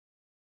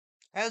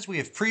As we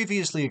have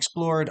previously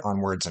explored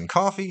on Words and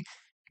Coffee,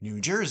 New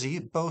Jersey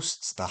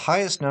boasts the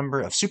highest number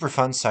of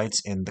Superfund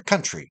sites in the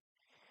country.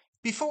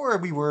 Before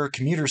we were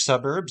commuter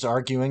suburbs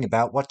arguing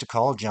about what to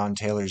call John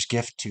Taylor's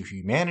gift to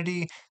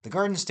humanity, the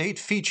Garden State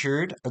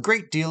featured a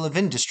great deal of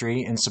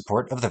industry in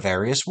support of the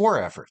various war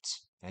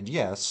efforts. And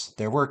yes,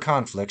 there were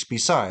conflicts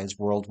besides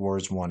World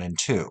Wars I and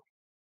II.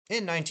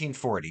 In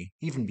 1940,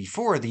 even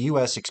before the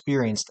U.S.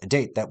 experienced a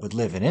date that would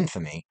live in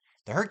infamy,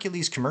 the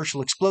Hercules commercial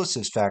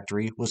explosives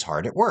factory was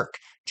hard at work,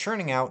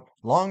 churning out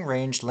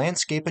long-range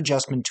landscape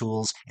adjustment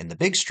tools in the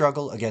big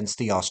struggle against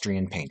the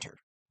Austrian painter.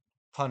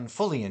 Pun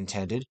fully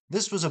intended,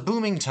 this was a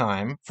booming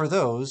time for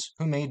those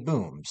who made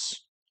booms.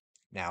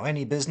 Now,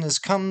 any business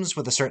comes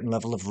with a certain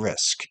level of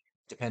risk.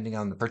 Depending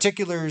on the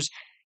particulars,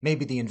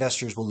 maybe the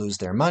investors will lose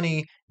their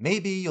money,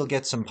 maybe you'll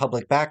get some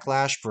public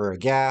backlash for a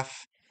gaffe,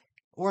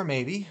 or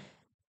maybe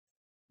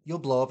you'll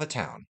blow up a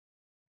town.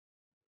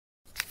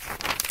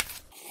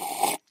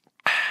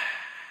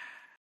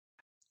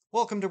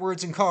 Welcome to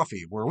Words and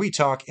Coffee, where we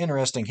talk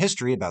interesting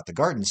history about the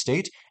Garden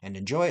State and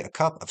enjoy a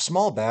cup of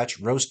small batch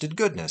roasted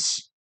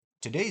goodness.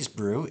 Today's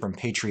brew from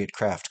Patriot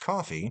Craft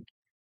Coffee,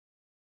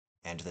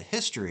 and the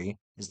history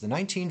is the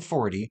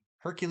 1940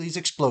 Hercules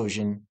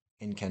explosion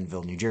in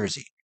Kenvil, New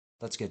Jersey.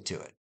 Let's get to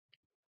it.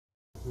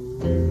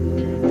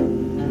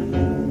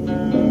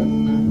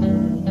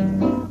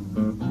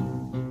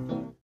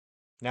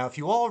 Now, if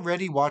you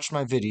already watched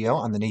my video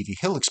on the Navy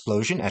Hill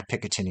explosion at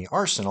Picatinny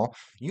Arsenal,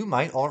 you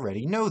might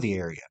already know the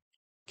area.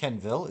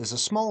 Kenvil is a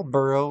small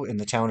borough in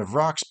the town of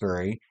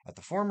Roxbury at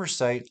the former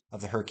site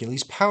of the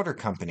Hercules Powder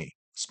Company,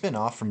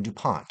 spin-off from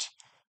DuPont.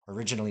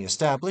 Originally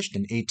established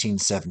in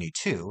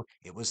 1872,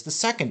 it was the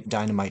second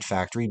dynamite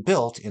factory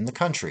built in the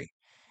country,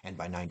 and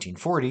by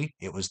 1940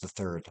 it was the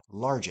third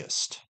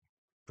largest,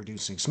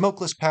 producing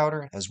smokeless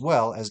powder as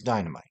well as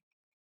dynamite.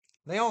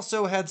 They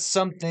also had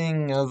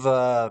something of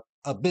a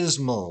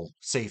abysmal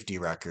safety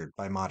record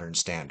by modern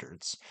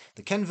standards.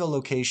 The Kenvil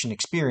location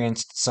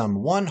experienced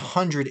some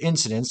 100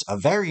 incidents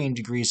of varying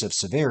degrees of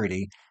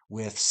severity,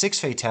 with 6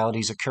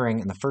 fatalities occurring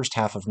in the first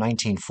half of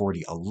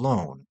 1940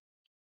 alone.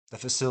 The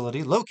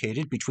facility,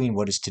 located between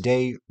what is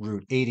today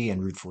Route 80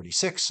 and Route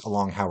 46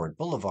 along Howard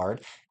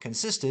Boulevard,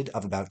 consisted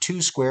of about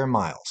 2 square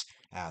miles.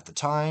 At the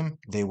time,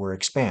 they were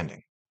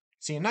expanding.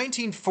 See, in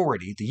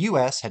 1940, the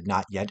U.S. had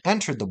not yet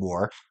entered the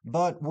war,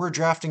 but were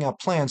drafting up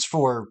plans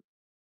for,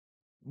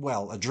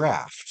 well, a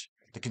draft.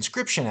 The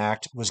Conscription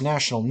Act was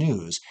national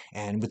news,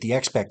 and with the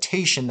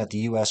expectation that the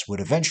U.S. would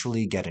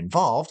eventually get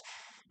involved,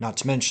 not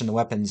to mention the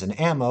weapons and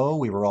ammo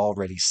we were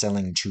already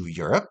selling to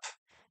Europe,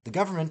 the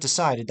government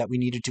decided that we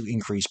needed to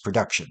increase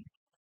production.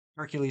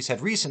 Hercules had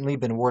recently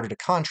been awarded a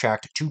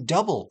contract to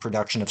double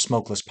production of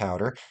smokeless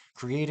powder,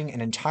 creating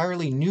an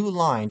entirely new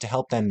line to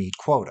help them meet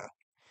quota.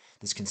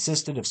 This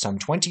consisted of some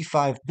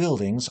 25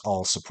 buildings,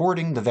 all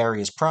supporting the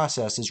various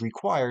processes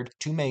required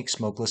to make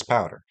smokeless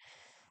powder,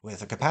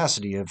 with a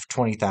capacity of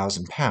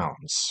 20,000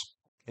 pounds.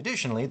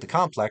 Additionally, the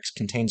complex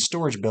contained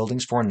storage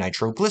buildings for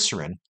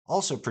nitroglycerin,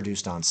 also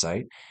produced on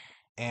site,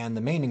 and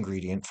the main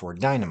ingredient for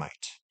dynamite.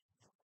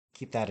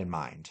 Keep that in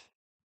mind.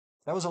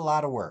 That was a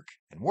lot of work,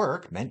 and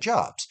work meant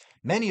jobs.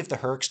 Many of the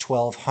Herc's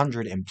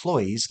 1,200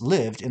 employees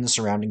lived in the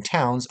surrounding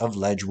towns of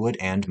Ledgewood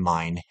and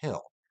Mine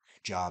Hill.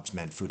 Jobs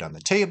meant food on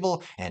the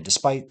table, and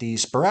despite the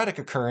sporadic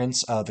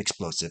occurrence of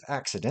explosive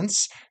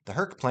accidents, the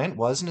Herc plant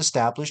was an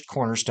established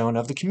cornerstone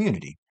of the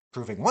community,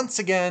 proving once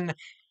again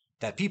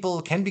that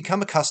people can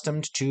become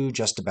accustomed to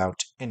just about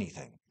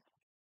anything.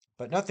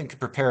 But nothing could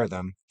prepare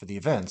them for the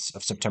events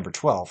of September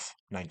 12,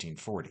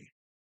 1940.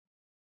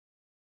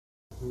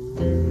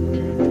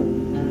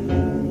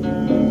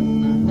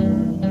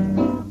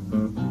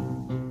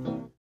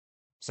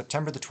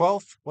 September the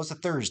 12th was a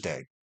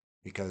Thursday,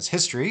 because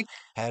history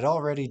had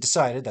already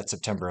decided that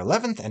September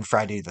 11th and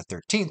Friday the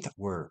 13th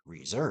were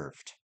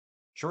reserved.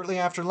 Shortly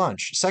after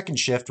lunch, second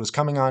shift was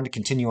coming on to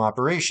continue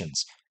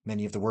operations.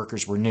 Many of the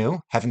workers were new,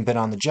 having been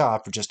on the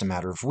job for just a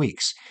matter of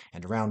weeks,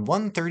 and around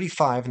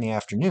 1:35 in the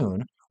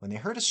afternoon, when they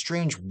heard a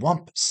strange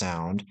whump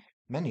sound,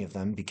 many of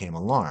them became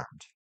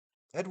alarmed.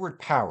 Edward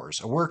Powers,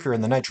 a worker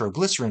in the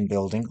nitroglycerin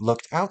building,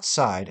 looked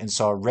outside and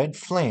saw red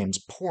flames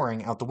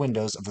pouring out the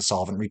windows of the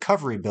Solvent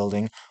Recovery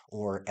Building,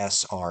 or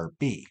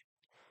SRB.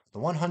 The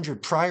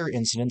 100 prior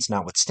incidents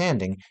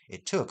notwithstanding,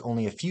 it took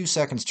only a few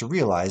seconds to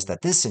realize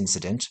that this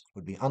incident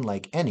would be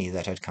unlike any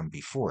that had come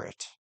before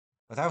it.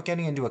 Without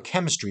getting into a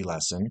chemistry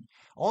lesson,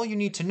 all you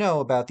need to know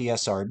about the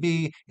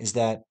SRB is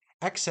that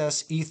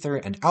excess ether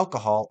and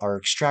alcohol are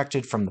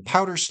extracted from the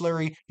powder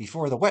slurry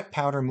before the wet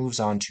powder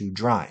moves on to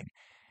drying.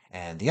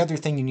 And the other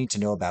thing you need to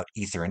know about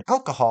ether and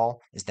alcohol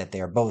is that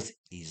they are both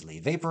easily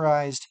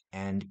vaporized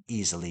and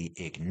easily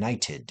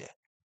ignited.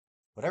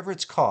 Whatever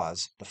its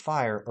cause, the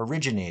fire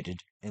originated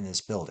in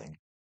this building.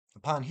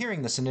 Upon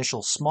hearing this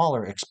initial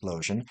smaller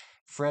explosion,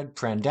 Fred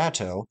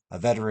Prandato, a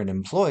veteran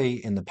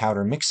employee in the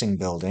powder mixing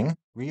building,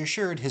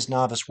 reassured his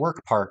novice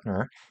work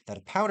partner that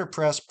a powder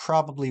press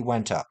probably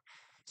went up,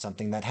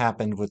 something that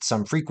happened with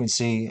some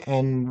frequency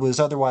and was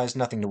otherwise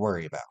nothing to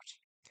worry about.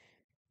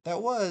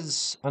 That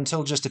was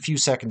until just a few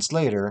seconds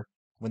later,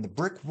 when the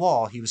brick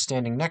wall he was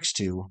standing next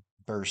to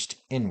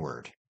burst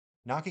inward,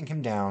 knocking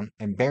him down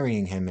and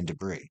burying him in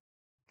debris.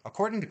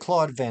 According to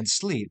Claude Van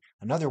Sleet,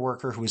 another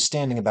worker who was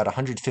standing about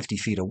 150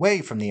 feet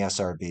away from the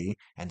SRB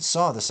and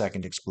saw the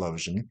second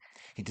explosion,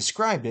 he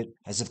described it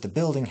as if the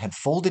building had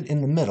folded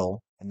in the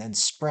middle and then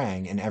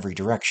sprang in every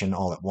direction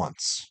all at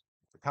once.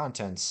 The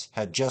contents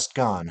had just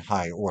gone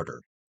high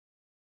order.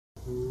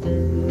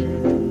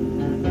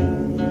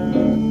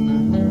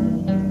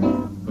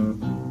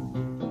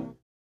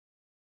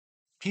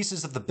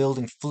 Pieces of the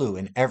building flew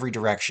in every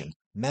direction.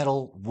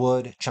 Metal,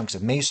 wood, chunks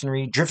of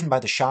masonry, driven by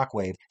the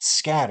shockwave,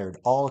 scattered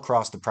all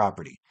across the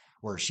property.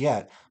 Worse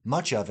yet,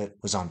 much of it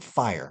was on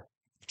fire.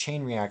 A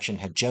chain reaction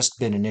had just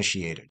been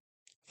initiated.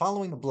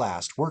 Following the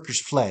blast,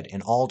 workers fled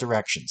in all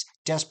directions,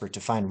 desperate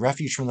to find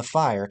refuge from the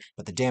fire,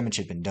 but the damage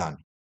had been done,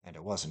 and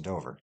it wasn't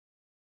over.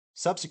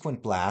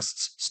 Subsequent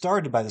blasts,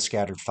 started by the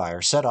scattered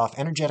fire, set off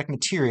energetic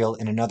material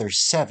in another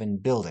 7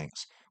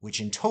 buildings, which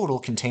in total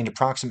contained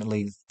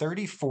approximately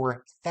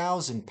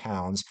 34,000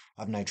 pounds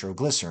of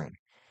nitroglycerin.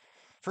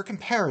 For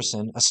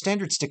comparison, a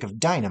standard stick of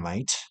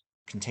dynamite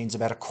contains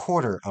about a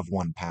quarter of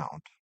 1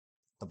 pound.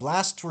 The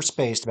blasts were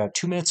spaced about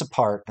 2 minutes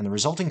apart, and the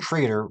resulting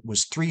crater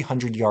was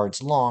 300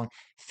 yards long,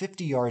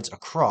 50 yards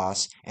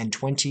across, and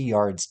 20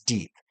 yards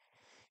deep.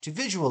 To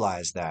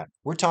visualize that,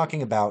 we're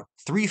talking about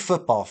 3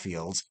 football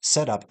fields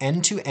set up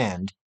end to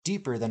end,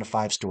 deeper than a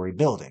 5-story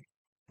building,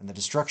 and the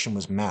destruction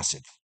was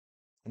massive.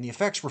 And the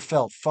effects were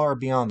felt far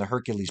beyond the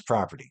Hercules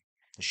property.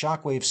 The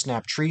shockwave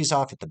snapped trees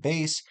off at the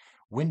base,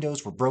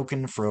 windows were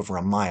broken for over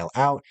a mile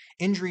out,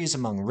 injuries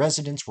among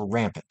residents were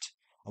rampant.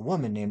 A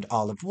woman named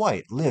Olive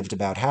White lived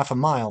about half a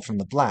mile from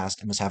the blast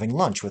and was having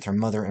lunch with her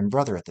mother and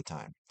brother at the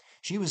time.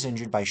 She was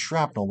injured by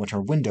shrapnel when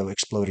her window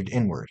exploded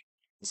inward.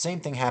 The same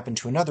thing happened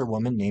to another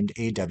woman named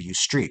A.W.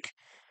 Streak,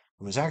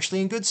 who was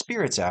actually in good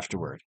spirits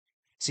afterward.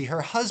 See,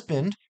 her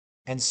husband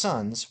and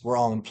sons were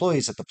all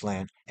employees at the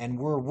plant and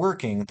were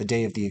working the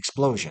day of the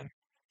explosion.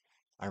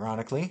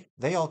 Ironically,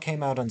 they all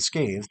came out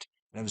unscathed,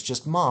 and it was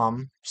just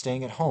Mom,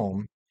 staying at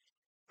home,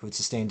 who had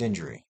sustained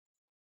injury.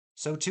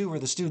 So too were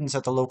the students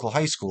at the local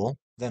high school,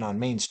 then on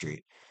Main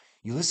Street.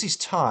 Ulysses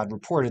Todd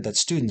reported that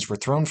students were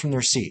thrown from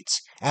their seats.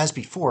 As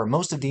before,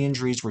 most of the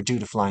injuries were due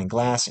to flying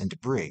glass and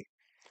debris.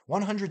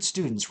 100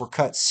 students were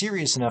cut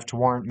serious enough to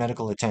warrant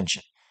medical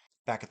attention.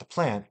 Back at the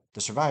plant,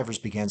 the survivors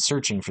began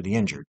searching for the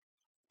injured.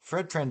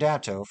 Fred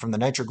Prandato from the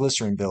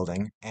nitroglycerin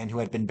building, and who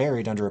had been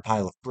buried under a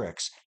pile of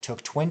bricks,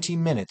 took 20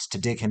 minutes to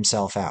dig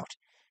himself out.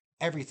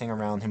 Everything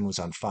around him was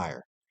on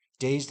fire.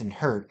 Dazed and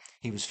hurt,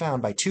 he was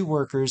found by 2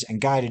 workers and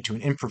guided to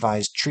an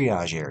improvised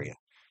triage area.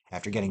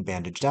 After getting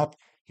bandaged up,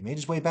 he made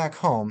his way back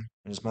home,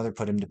 and his mother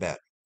put him to bed.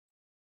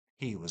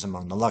 He was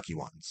among the lucky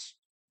ones.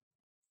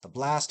 The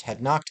blast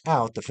had knocked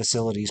out the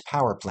facility's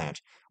power plant,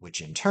 which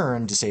in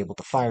turn disabled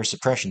the fire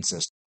suppression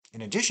system.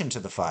 In addition to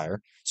the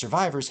fire,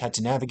 survivors had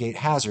to navigate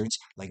hazards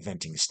like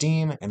venting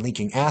steam and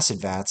leaking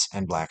acid vats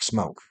and black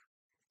smoke.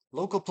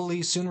 Local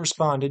police soon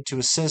responded to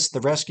assist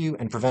the rescue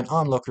and prevent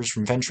onlookers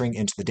from venturing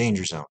into the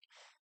danger zone.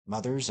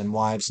 Mothers and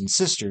wives and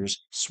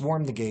sisters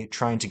swarmed the gate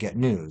trying to get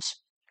news,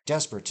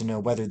 desperate to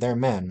know whether their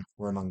men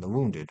were among the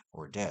wounded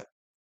or dead.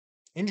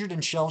 Injured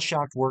and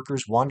shell-shocked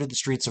workers wandered the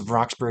streets of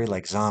Roxbury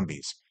like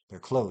zombies, their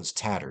clothes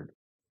tattered.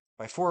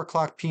 By 4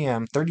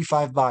 p.m.,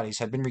 35 bodies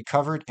had been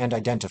recovered and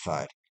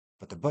identified,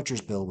 but the butcher's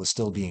bill was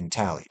still being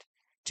tallied.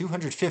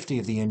 250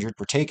 of the injured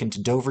were taken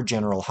to Dover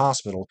General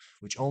Hospital,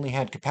 which only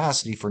had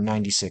capacity for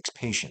 96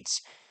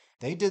 patients.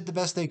 They did the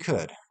best they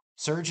could.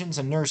 Surgeons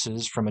and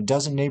nurses from a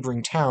dozen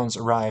neighboring towns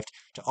arrived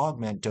to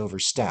augment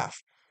Dover's staff.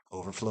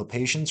 Overflow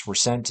patients were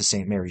sent to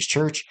St. Mary's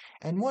Church,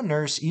 and one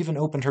nurse even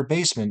opened her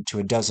basement to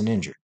a dozen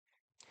injured.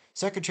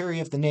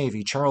 Secretary of the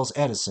Navy Charles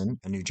Edison,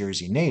 a New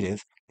Jersey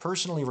native,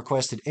 personally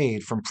requested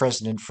aid from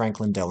President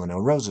Franklin Delano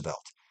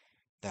Roosevelt.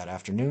 That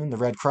afternoon, the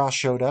Red Cross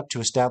showed up to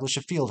establish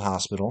a field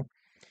hospital.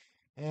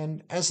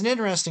 And as an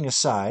interesting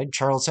aside,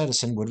 Charles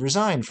Edison would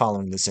resign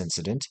following this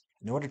incident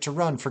in order to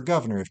run for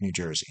governor of New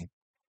Jersey.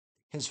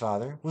 His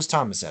father was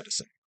Thomas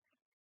Edison.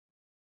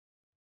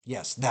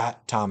 Yes,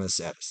 that Thomas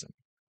Edison.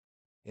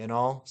 In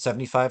all,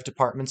 75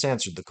 departments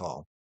answered the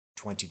call.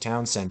 20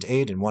 towns sent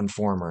aid in one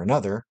form or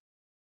another.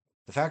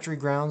 The factory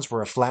grounds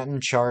were a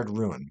flattened, charred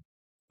ruin.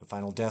 The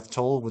final death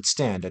toll would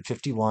stand at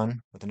 51,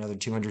 with another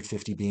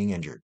 250 being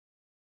injured.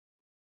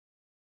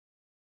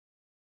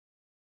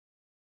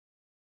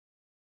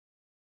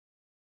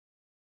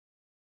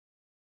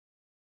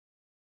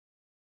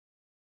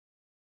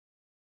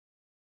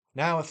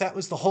 Now, if that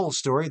was the whole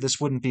story, this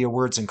wouldn't be a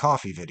Words and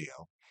Coffee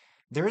video.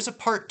 There is a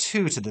part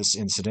 2 to this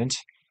incident,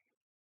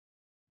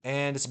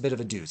 and it's a bit of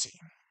a doozy.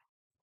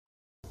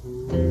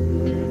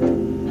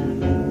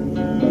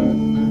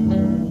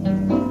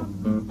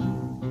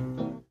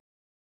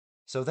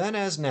 So then,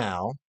 as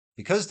now,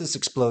 because this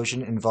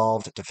explosion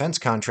involved defense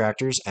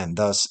contractors and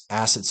thus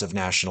assets of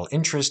national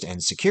interest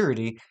and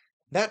security,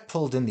 that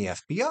pulled in the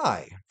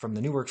FBI from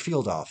the Newark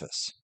field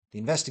office. The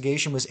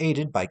investigation was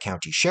aided by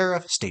county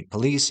sheriff, state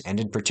police, and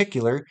in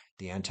particular,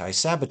 the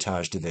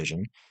anti-sabotage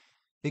division,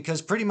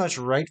 because pretty much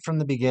right from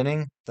the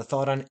beginning, the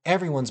thought on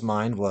everyone's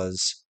mind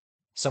was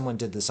someone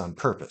did this on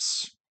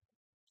purpose.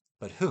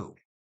 But who?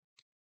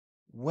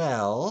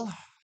 Well,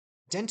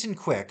 Denton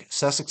Quick,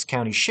 Sussex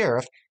County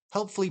Sheriff,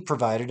 helpfully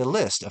provided a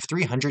list of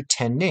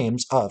 310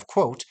 names of,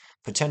 quote,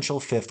 potential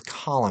fifth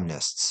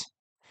columnists,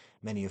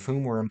 many of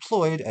whom were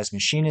employed as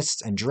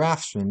machinists and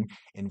draftsmen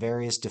in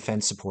various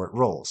defense support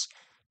roles.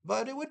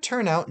 But it would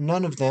turn out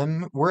none of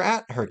them were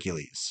at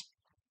Hercules.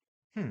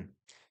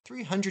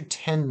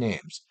 310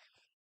 names.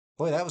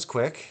 Boy, that was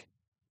quick.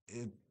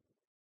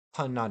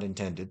 Pun not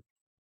intended.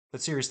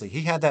 But seriously,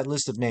 he had that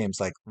list of names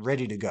like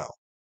ready to go.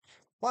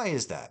 Why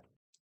is that?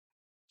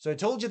 So I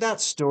told you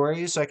that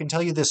story, so I can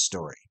tell you this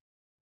story.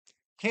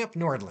 Camp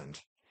Nordland,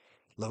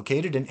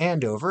 located in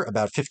Andover,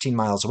 about 15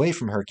 miles away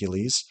from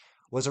Hercules,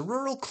 was a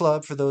rural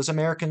club for those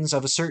Americans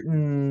of a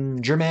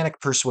certain Germanic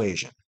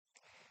persuasion.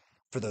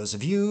 For those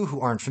of you who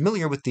aren't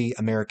familiar with the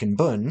American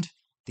Bund,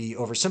 the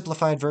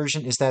oversimplified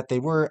version is that they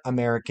were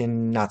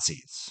American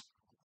Nazis.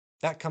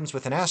 That comes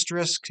with an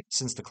asterisk,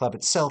 since the club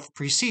itself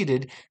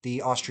preceded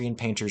the Austrian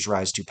painter's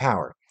rise to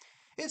power.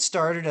 It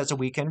started as a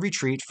weekend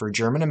retreat for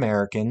German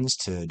Americans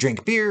to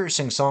drink beer,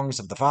 sing songs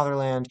of the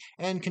fatherland,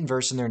 and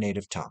converse in their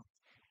native tongue.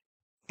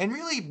 And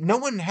really, no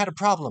one had a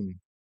problem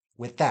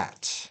with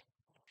that.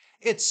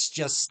 It's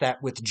just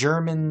that with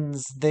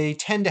Germans, they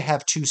tend to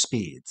have two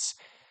speeds,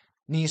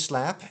 knee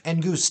slap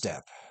and goose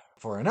step.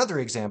 For another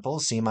example,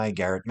 see my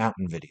Garrett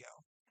Mountain video.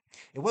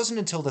 It wasn't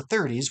until the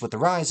 30s, with the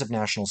rise of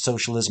National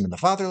Socialism in the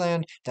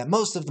fatherland, that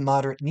most of the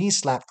moderate knee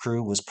slap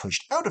crew was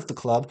pushed out of the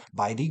club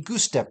by the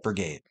Goose Step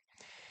Brigade.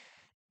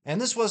 And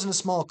this wasn't a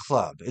small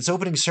club. Its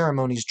opening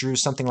ceremonies drew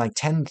something like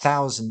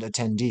 10,000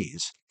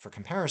 attendees. For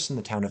comparison,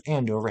 the town of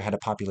Andover had a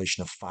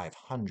population of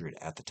 500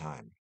 at the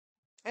time.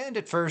 And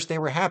at first, they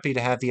were happy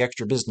to have the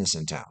extra business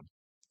in town.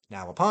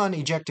 Now, upon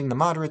ejecting the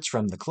moderates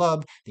from the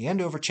club, the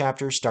Andover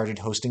chapter started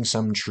hosting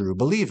some true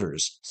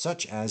believers,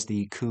 such as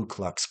the Ku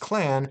Klux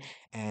Klan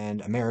and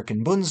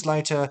American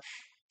Bundesleiter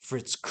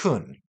Fritz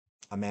Kuhn,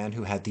 a man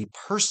who had the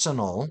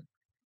personal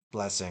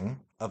blessing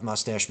of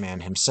Mustache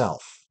Man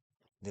himself.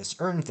 This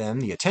earned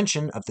them the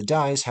attention of the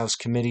Dies House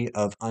Committee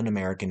of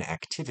Un-American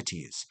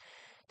Activities.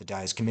 The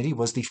Dies Committee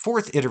was the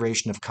fourth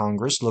iteration of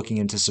Congress looking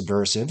into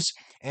subversives,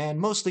 and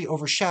mostly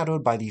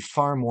overshadowed by the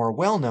far more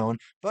well-known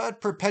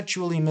but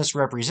perpetually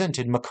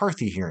misrepresented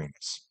McCarthy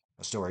hearings,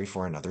 a story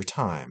for another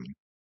time.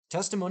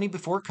 Testimony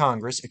before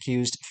Congress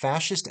accused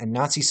fascist and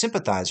Nazi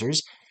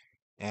sympathizers,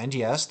 and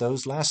yes,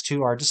 those last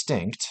two are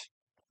distinct,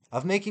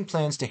 of making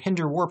plans to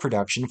hinder war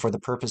production for the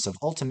purpose of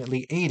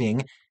ultimately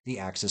aiding the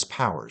Axis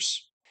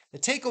powers. The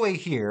takeaway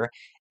here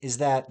is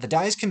that the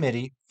Dies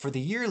Committee, for the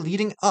year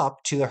leading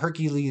up to the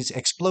Hercules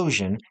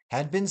explosion,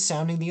 had been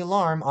sounding the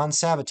alarm on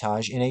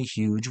sabotage in a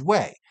huge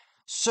way.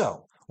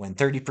 So, when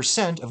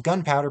 30% of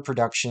gunpowder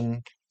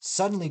production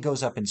suddenly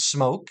goes up in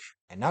smoke,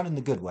 and not in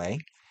the good way,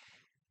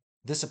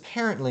 this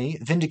apparently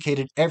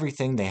vindicated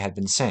everything they had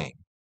been saying.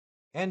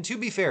 And to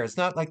be fair, it's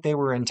not like they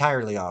were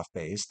entirely off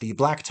base. The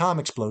Black Tom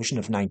explosion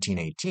of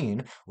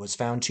 1918 was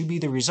found to be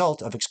the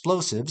result of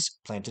explosives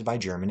planted by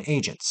German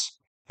agents.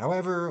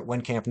 However,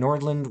 when Camp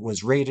Nordland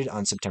was raided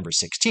on September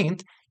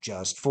 16th,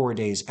 just 4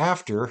 days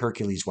after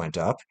Hercules went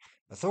up,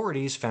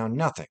 authorities found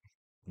nothing.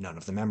 None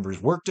of the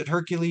members worked at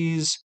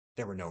Hercules.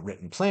 There were no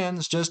written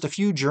plans, just a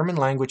few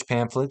German-language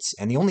pamphlets,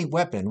 and the only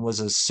weapon was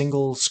a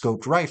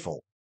single-scoped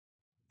rifle.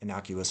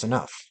 Innocuous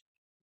enough.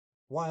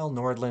 While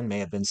Nordland may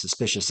have been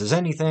suspicious as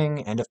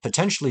anything, and of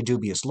potentially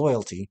dubious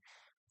loyalty,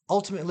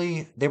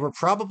 ultimately they were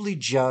probably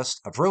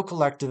just a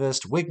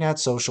pro-collectivist Wignat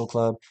social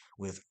club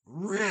with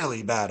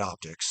really bad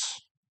optics.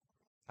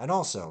 And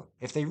also,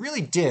 if they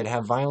really did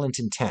have violent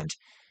intent,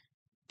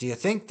 do you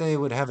think they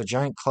would have a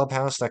giant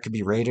clubhouse that could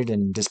be raided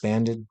and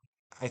disbanded?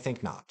 I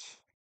think not.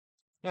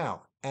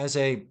 Now, as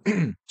a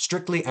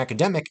strictly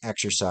academic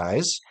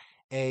exercise,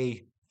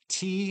 a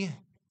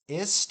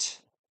T-ist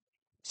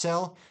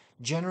cell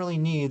generally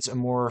needs a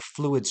more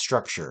fluid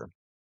structure.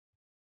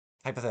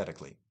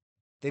 Hypothetically,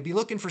 they'd be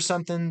looking for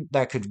something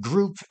that could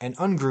group and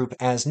ungroup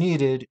as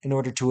needed in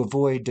order to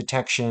avoid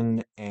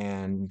detection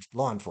and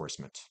law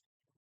enforcement.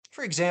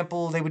 For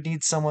example, they would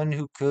need someone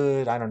who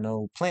could, I don't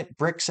know, plant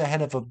bricks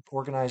ahead of an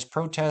organized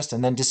protest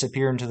and then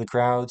disappear into the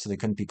crowd so they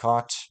couldn't be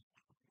caught.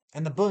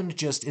 And the Bund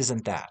just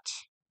isn't that.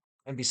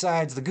 And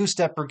besides, the Goose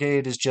Step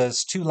Brigade is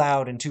just too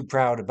loud and too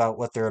proud about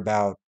what they're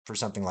about for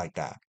something like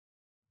that.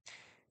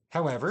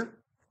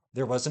 However,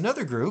 there was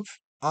another group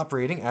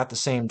operating at the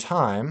same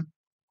time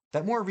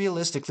that more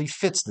realistically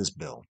fits this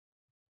bill.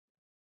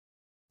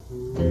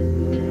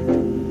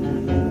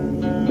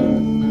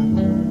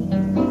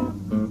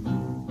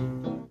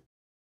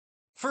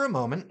 For a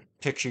moment,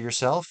 picture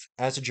yourself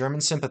as a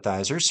German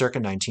sympathizer circa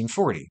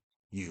 1940.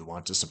 You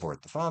want to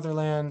support the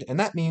fatherland, and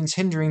that means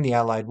hindering the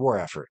Allied war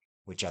effort,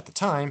 which at the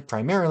time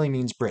primarily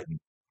means Britain.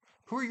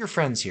 Who are your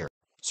friends here?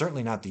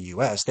 Certainly not the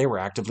US, they were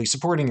actively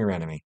supporting your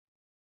enemy.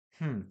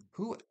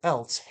 Who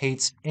else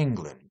hates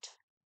England?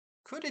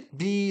 Could it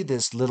be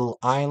this little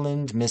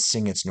island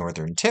missing its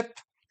northern tip?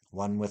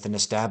 One with an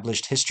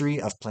established history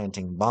of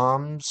planting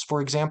bombs, for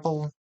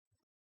example?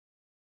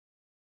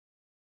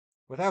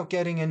 Without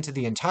getting into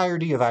the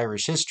entirety of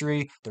Irish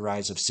history, the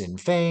rise of Sinn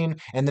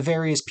Féin, and the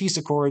various peace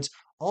accords,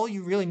 all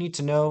you really need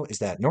to know is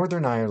that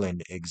Northern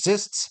Ireland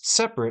exists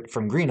separate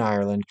from Green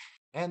Ireland,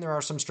 and there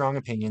are some strong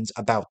opinions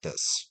about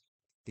this.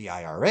 The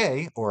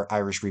IRA, or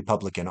Irish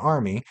Republican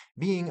Army,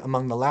 being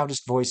among the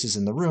loudest voices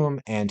in the room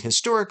and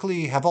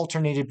historically have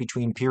alternated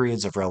between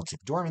periods of relative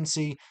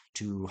dormancy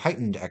to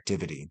heightened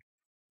activity.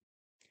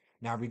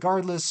 Now,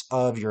 regardless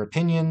of your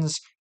opinions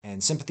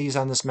and sympathies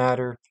on this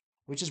matter,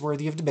 which is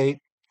worthy of debate,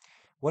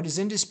 what is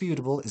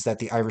indisputable is that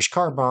the Irish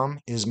car bomb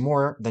is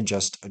more than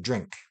just a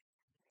drink.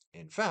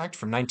 In fact,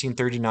 from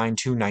 1939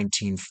 to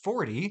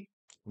 1940,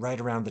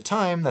 right around the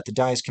time that the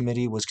Dies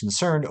Committee was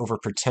concerned over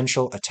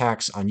potential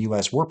attacks on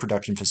U.S. war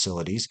production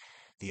facilities,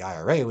 the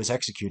IRA was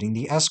executing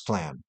the S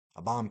Plan,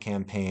 a bomb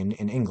campaign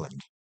in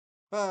England.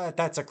 But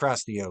that's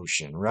across the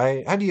ocean,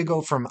 right? How do you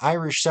go from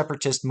Irish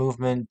separatist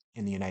movement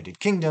in the United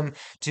Kingdom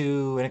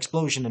to an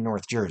explosion in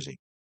North Jersey?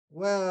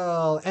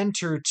 Well,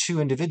 enter two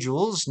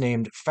individuals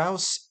named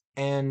Faust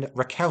and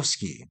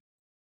Rakowski.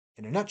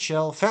 In a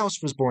nutshell, Faust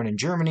was born in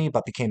Germany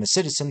but became a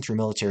citizen through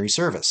military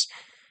service.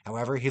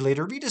 However, he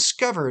later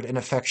rediscovered an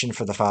affection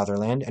for the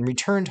fatherland and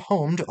returned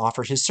home to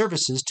offer his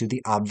services to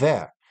the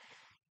Abwehr,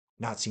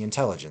 Nazi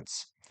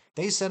intelligence.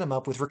 They set him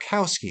up with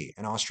Rakowski,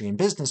 an Austrian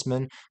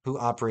businessman who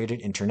operated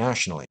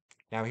internationally.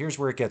 Now, here's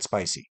where it gets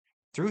spicy.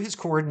 Through his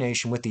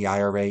coordination with the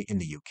IRA in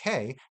the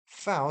UK,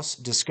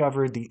 Faust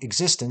discovered the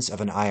existence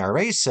of an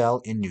IRA cell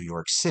in New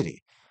York City.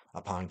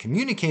 Upon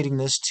communicating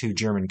this to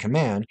German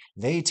command,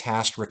 they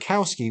tasked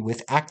Rakowski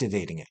with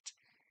activating it.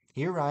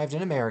 He arrived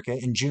in America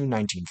in June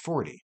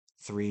 1940,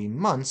 3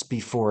 months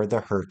before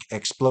the Herc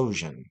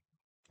explosion.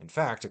 In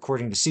fact,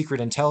 according to secret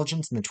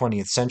intelligence in the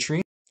 20th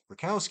century,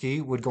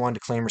 Rakowski would go on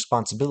to claim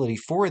responsibility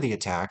for the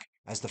attack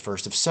as the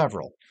first of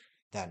several.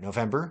 That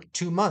November,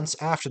 2 months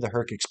after the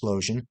Herc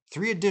explosion,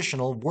 3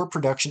 additional war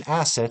production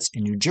assets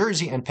in New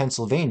Jersey and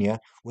Pennsylvania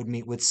would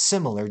meet with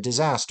similar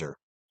disaster.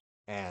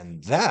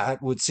 And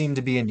that would seem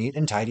to be a neat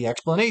and tidy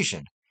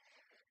explanation.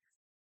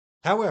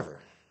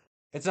 However,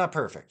 it's not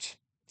perfect.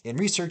 In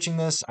researching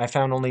this, I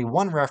found only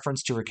one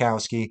reference to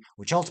Rakowski,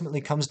 which ultimately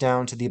comes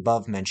down to the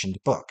above mentioned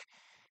book,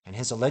 and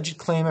his alleged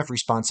claim of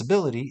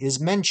responsibility is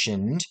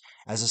mentioned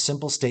as a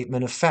simple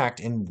statement of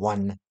fact in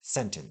one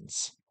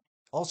sentence.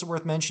 Also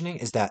worth mentioning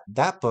is that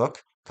that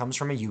book comes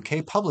from a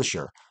UK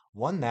publisher,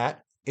 one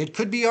that, it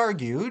could be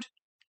argued,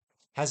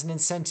 has an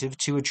incentive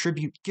to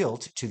attribute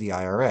guilt to the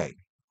IRA.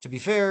 To be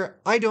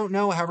fair, I don't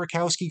know how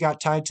Rakowski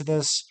got tied to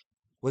this.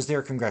 Was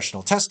there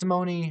congressional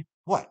testimony?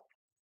 What?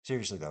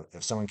 Seriously though,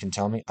 if someone can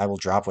tell me, I will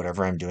drop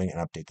whatever I'm doing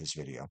and update this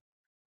video.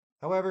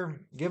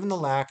 However, given the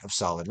lack of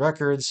solid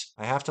records,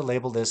 I have to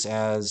label this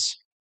as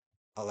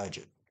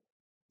alleged.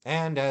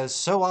 And as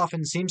so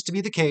often seems to be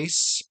the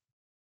case,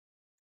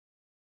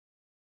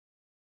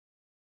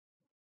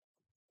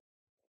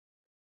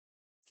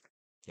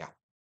 yeah.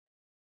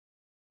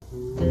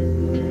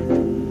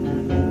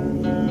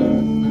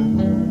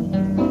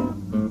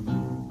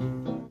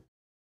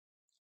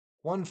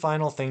 One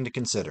final thing to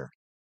consider.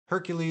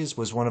 Hercules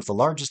was one of the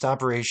largest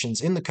operations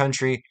in the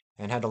country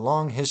and had a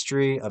long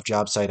history of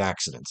job site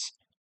accidents.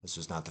 This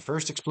was not the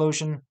first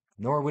explosion,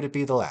 nor would it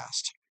be the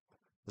last.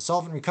 The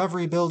solvent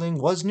recovery building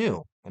was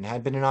new and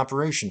had been in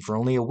operation for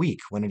only a week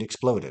when it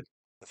exploded.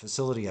 The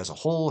facility as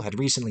a whole had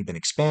recently been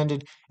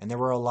expanded, and there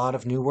were a lot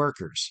of new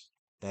workers.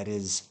 That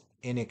is,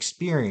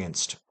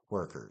 inexperienced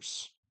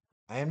workers.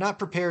 I am not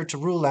prepared to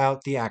rule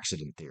out the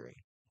accident theory.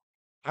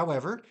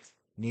 However,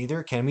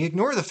 neither can we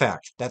ignore the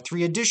fact that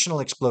 3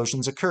 additional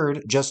explosions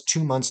occurred just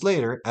 2 months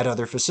later at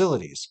other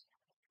facilities.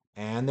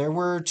 And there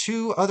were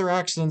 2 other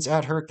accidents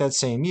at Herc that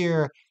same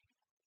year,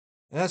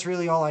 and that's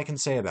really all I can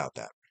say about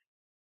that.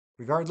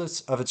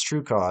 Regardless of its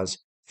true cause,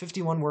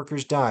 51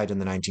 workers died in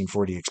the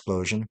 1940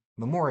 explosion,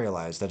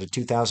 memorialized at a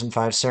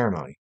 2005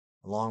 ceremony,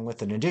 along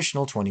with an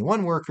additional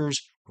 21 workers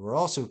who were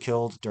also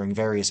killed during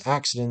various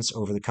accidents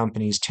over the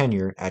company's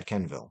tenure at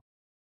Kenvil.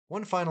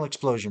 One final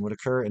explosion would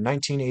occur in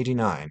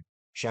 1989,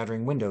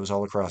 shattering windows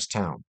all across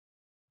town.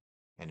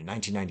 And in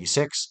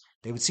 1996,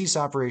 they would cease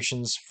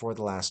operations for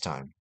the last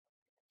time.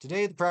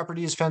 Today, the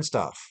property is fenced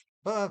off,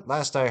 but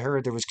last I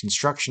heard there was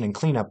construction and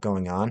cleanup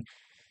going on,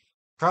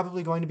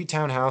 probably going to be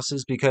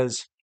townhouses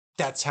because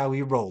that's how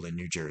we roll in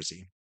New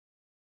Jersey.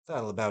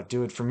 That'll about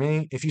do it for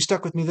me. If you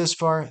stuck with me this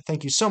far,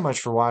 thank you so much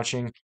for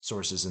watching.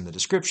 Sources in the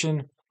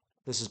description.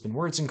 This has been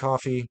Words and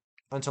Coffee.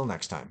 Until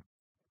next time.